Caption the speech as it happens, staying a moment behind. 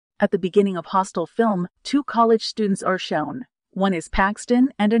At the beginning of Hostel film, two college students are shown. One is Paxton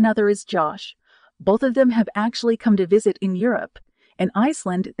and another is Josh. Both of them have actually come to visit in Europe. In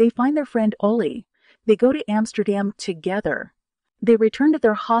Iceland, they find their friend Ollie. They go to Amsterdam together. They return to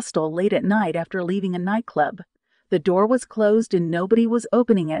their hostel late at night after leaving a nightclub. The door was closed and nobody was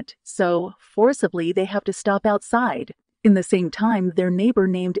opening it, so forcibly they have to stop outside. In the same time, their neighbor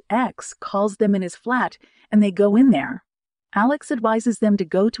named X calls them in his flat, and they go in there. Alex advises them to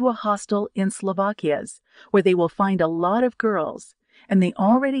go to a hostel in Slovakia, where they will find a lot of girls, and they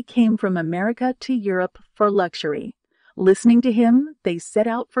already came from America to Europe for luxury. Listening to him, they set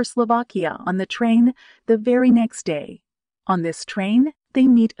out for Slovakia on the train the very next day. On this train, they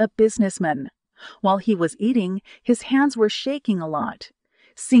meet a businessman. While he was eating, his hands were shaking a lot.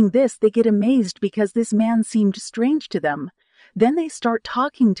 Seeing this, they get amazed because this man seemed strange to them. Then they start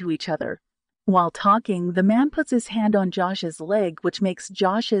talking to each other. While talking, the man puts his hand on Josh's leg, which makes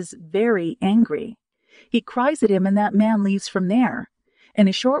Josh's very angry. He cries at him and that man leaves from there. In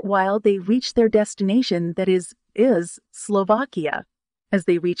a short while, they reach their destination, that is Slovakia. As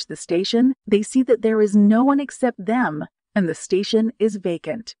they reach the station, they see that there is no one except them, and the station is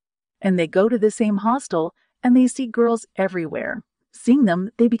vacant. And they go to the same hostel, and they see girls everywhere. Seeing them,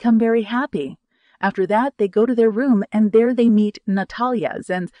 they become very happy. After that, they go to their room, and there they meet Natalia's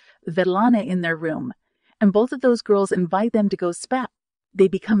and Svetlana in their room. And both of those girls invite them to go spa. They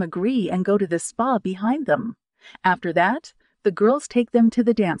agree and go to the spa behind them. After that, the girls take them to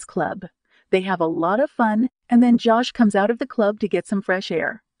the dance club. They have a lot of fun, and then Josh comes out of the club to get some fresh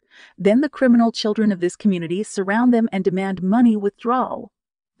air. Then the criminal children of this community surround them and demand money withdrawal.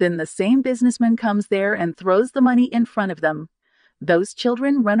 Then the same businessman comes there and throws the money in front of them. Those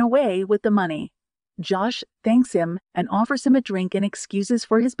children run away with the money. Josh thanks him and offers him a drink and excuses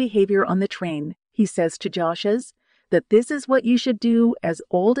for his behavior on the train. He says to Josh's that this is what you should do as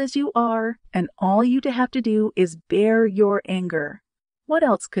old as you are, and all you have to do is bear your anger. What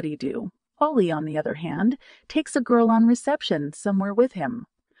else could he do? Ollie, on the other hand, takes a girl on reception somewhere with him.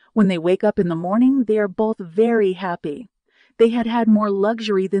 When they wake up in the morning, they are both very happy. They had had more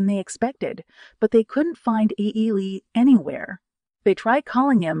luxury than they expected, but they couldn't find Lee anywhere. They tried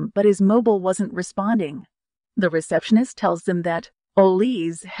calling him, but his mobile wasn't responding. The receptionist tells them that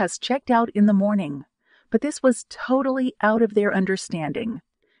Ollie's has checked out in the morning, but this was totally out of their understanding.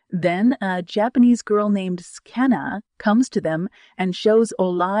 Then a Japanese girl named Skena comes to them and shows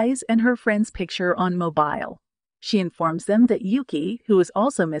Ollie's and her friend's picture on mobile. She informs them that Yuki, who is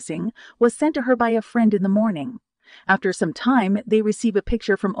also missing, was sent to her by a friend in the morning. After some time, they receive a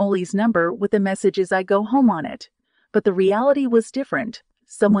picture from Ollie's number with the messages "I go home" on it. But the reality was different.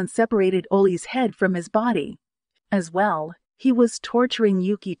 Someone separated Ollie's head from his body. As well, he was torturing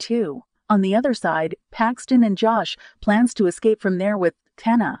Yuki too. On the other side, Paxton and Josh plans to escape from there with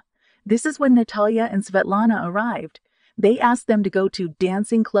Tana. This is when Natalia and Svetlana arrived. They asked them to go to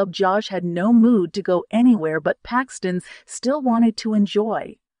dancing club. Josh had no mood to go anywhere, but Paxton still wanted to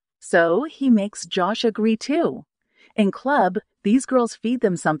enjoy. So he makes Josh agree too. In club, these girls feed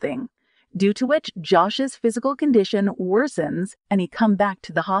them something, due to which Josh's physical condition worsens and he comes back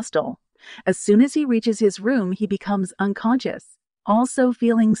to the hostel. As soon as he reaches his room, he becomes unconscious. Also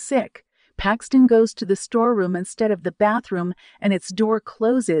feeling sick, Paxton goes to the storeroom instead of the bathroom and its door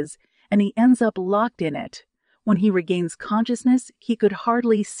closes and he ends up locked in it. When he regains consciousness, he could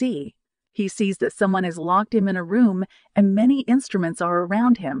hardly see. He sees that someone has locked him in a room and many instruments are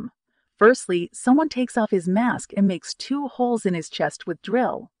around him. Firstly, someone takes off his mask and makes 2 holes in his chest with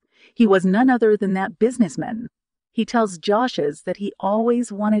drill. He was none other than that businessman. He tells Josh's that he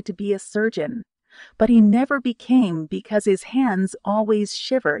always wanted to be a surgeon, but he never became because his hands always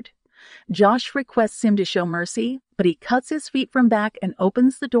shivered. Josh requests him to show mercy, but he cuts his feet from back and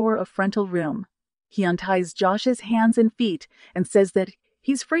opens the door of frontal room. He unties Josh's hands and feet and says that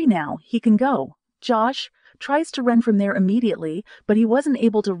he's free now, he can go. Josh tries to run from there immediately, but he wasn't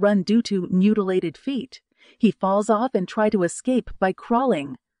able to run due to mutilated feet. He falls off and tries to escape by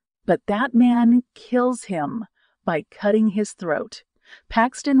crawling. But that man kills him by cutting his throat.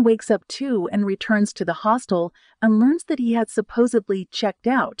 Paxton wakes up too and returns to the hostel and learns that he had supposedly checked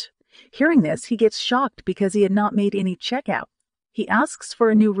out. Hearing this, he gets shocked because he had not made any checkout. He asks for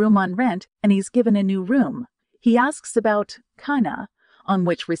a new room on rent and he's given a new room. He asks about Kana, on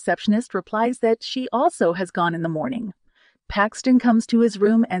which receptionist replies that she also has gone in the morning. Paxton comes to his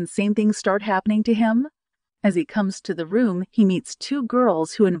room and same things start happening to him. As he comes to the room, he meets 2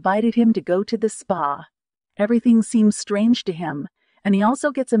 girls who invited him to go to the spa. Everything seems strange to him, and he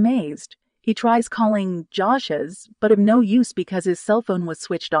also gets amazed. He tries calling Josh's, but of no use because his cell phone was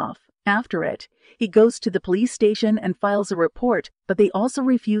switched off. After it, he goes to the police station and files a report, but they also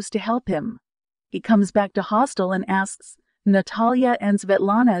refuse to help him. He comes back to Hostel and asks Natalia and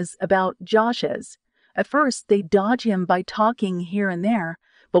Svetlana's about Josh's. At first, they dodge him by talking here and there,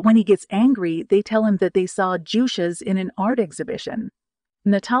 but when he gets angry, they tell him that they saw Josh's in an art exhibition.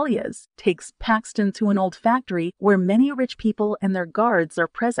 Natalia's takes Paxton to an old factory where many rich people and their guards are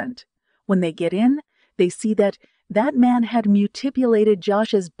present. When they get in, they see that man had mutilated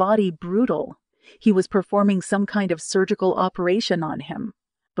Josh's body brutal. He was performing some kind of surgical operation on him.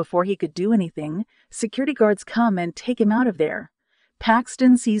 Before he could do anything, security guards come and take him out of there.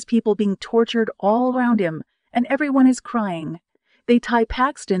 Paxton sees people being tortured all around him, and everyone is crying. They tie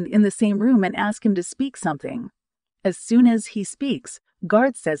Paxton in the same room and ask him to speak something. As soon as he speaks,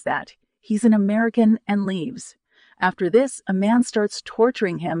 guard says that he's an American and leaves. After this, a man starts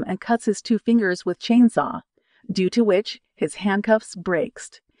torturing him and cuts his 2 fingers with chainsaw, due to which his handcuffs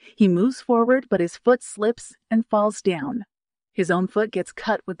breaks. He moves forward, but his foot slips and falls down. His own foot gets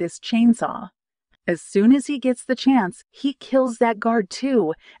cut with this chainsaw. As soon as he gets the chance, he kills that guard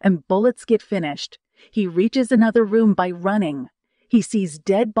too, and bullets get finished. He reaches another room by running. He sees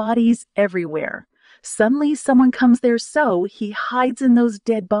dead bodies everywhere. Suddenly someone comes there, so he hides in those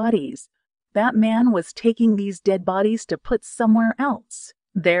dead bodies. That man was taking these dead bodies to put somewhere else.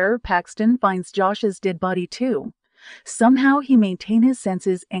 There, Paxton finds Josh's dead body too. Somehow he maintains his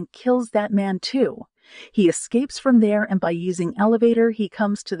senses and kills that man too. He escapes from there, and by using elevator, he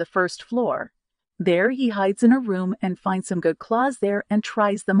comes to the 1st floor. There he hides in a room and finds some good claws there and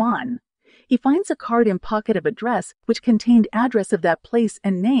tries them on. He finds a card in pocket of a dress which contained address of that place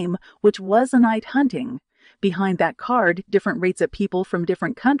and name, which was a night hunting. Behind that card, different rates of people from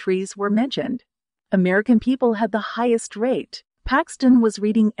different countries were mentioned. American people had the highest rate. Paxton was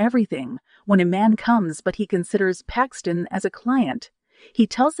reading everything when a man comes, but he considers Paxton as a client. He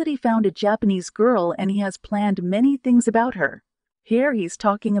tells that he found a Japanese girl and he has planned many things about her. Here he's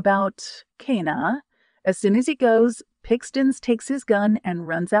talking about Kana. As soon as he goes, Paxton takes his gun and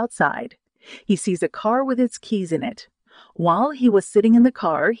runs outside. He sees a car with its keys in it. While he was sitting in the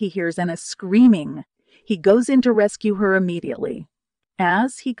car, he hears Anna screaming. He goes in to rescue her immediately.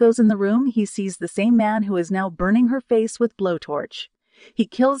 As he goes in the room, he sees the same man who is now burning her face with blowtorch. He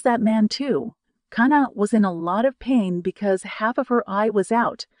kills that man too. Kana was in a lot of pain because half of her eye was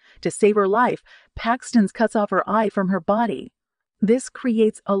out. To save her life, Paxton cuts off her eye from her body. This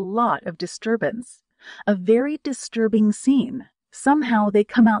creates a lot of disturbance. A very disturbing scene. Somehow they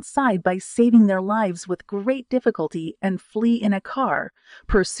come outside by saving their lives with great difficulty and flee in a car,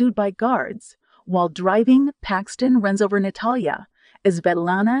 pursued by guards. While driving, Paxton runs over Natalia.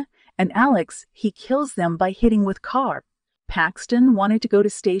 Svetlana and Alex, he kills them by hitting with car. Paxton wanted to go to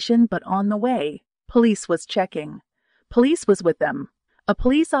station, but on the way, police was checking. Police was with them. A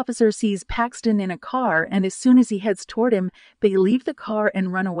police officer sees Paxton in a car, and as soon as he heads toward him, they leave the car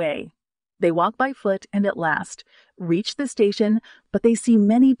and run away. They walk by foot and at last reach the station, but they see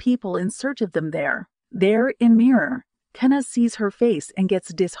many people in search of them there. There in mirror, Kenna sees her face and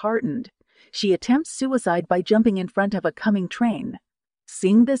gets disheartened. She attempts suicide by jumping in front of a coming train.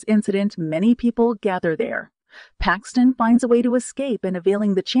 Seeing this incident, many people gather there. Paxton finds a way to escape and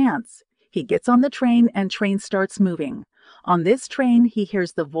availing the chance. He gets on the train and train starts moving. On this train, he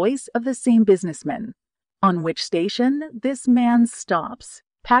hears the voice of the same businessman. On which station, this man stops.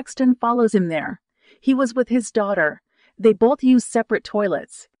 Paxton follows him there. He was with his daughter. They both use separate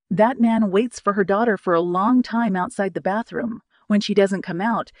toilets. That man waits for her daughter for a long time outside the bathroom. When she doesn't come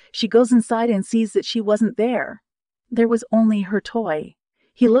out, she goes inside and sees that she wasn't there. There was only her toy.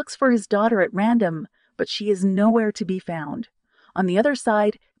 He looks for his daughter at random, but she is nowhere to be found. On the other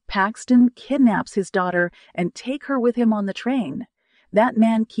side, Paxton kidnaps his daughter and takes her with him on the train. That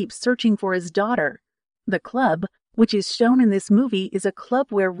man keeps searching for his daughter. The club, which is shown in this movie, is a club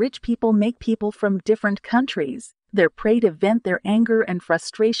where rich people make people from different countries their prey to vent their anger and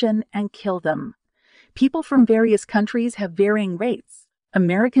frustration and kill them. People from various countries have varying rates.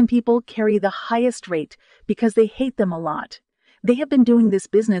 American people carry the highest rate because they hate them a lot. They have been doing this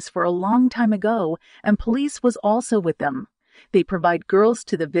business for a long time ago, and police was also with them. They provide girls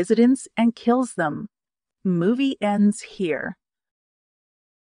to the visitants and kills them. Movie ends here.